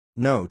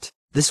Note: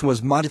 this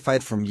was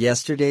modified from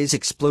yesterday's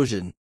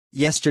explosion.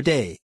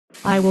 Yesterday.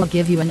 I will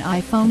give you an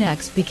iPhone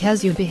X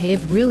because you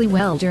behaved really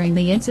well during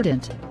the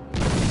incident.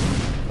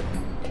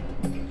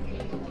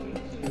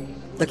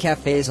 The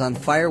cafe is on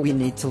fire. We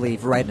need to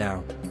leave right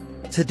now.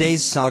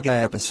 Today's Saga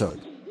episode.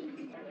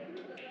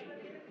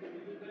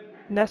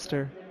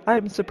 Nestor,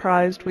 I'm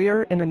surprised we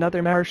are in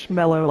another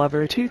Marshmallow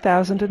Lover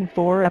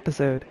 2004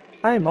 episode.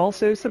 I am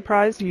also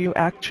surprised you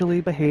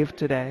actually behaved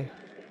today.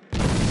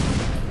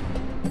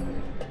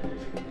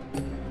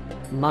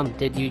 Mom,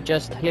 did you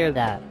just hear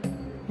that?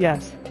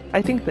 Yes,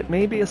 I think that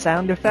may be a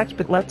sound effect,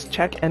 but let's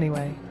check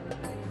anyway.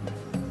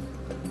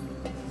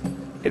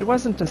 It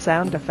wasn't a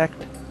sound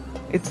effect.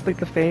 It's the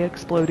cafe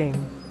exploding.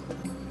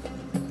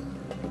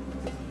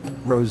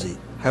 Rosie,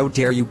 how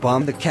dare you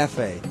bomb the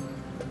cafe?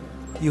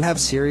 You have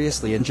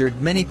seriously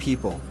injured many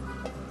people.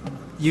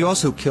 You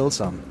also killed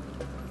some.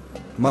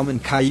 Mom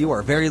and Caillou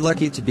are very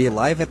lucky to be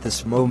alive at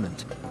this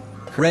moment.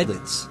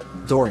 Credits: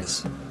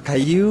 Doris,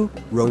 Caillou,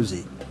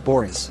 Rosie,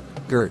 Boris,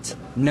 Gert,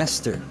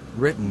 Nestor.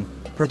 Written,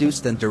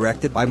 produced and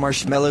directed by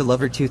Marshmallow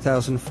Lover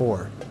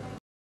 2004.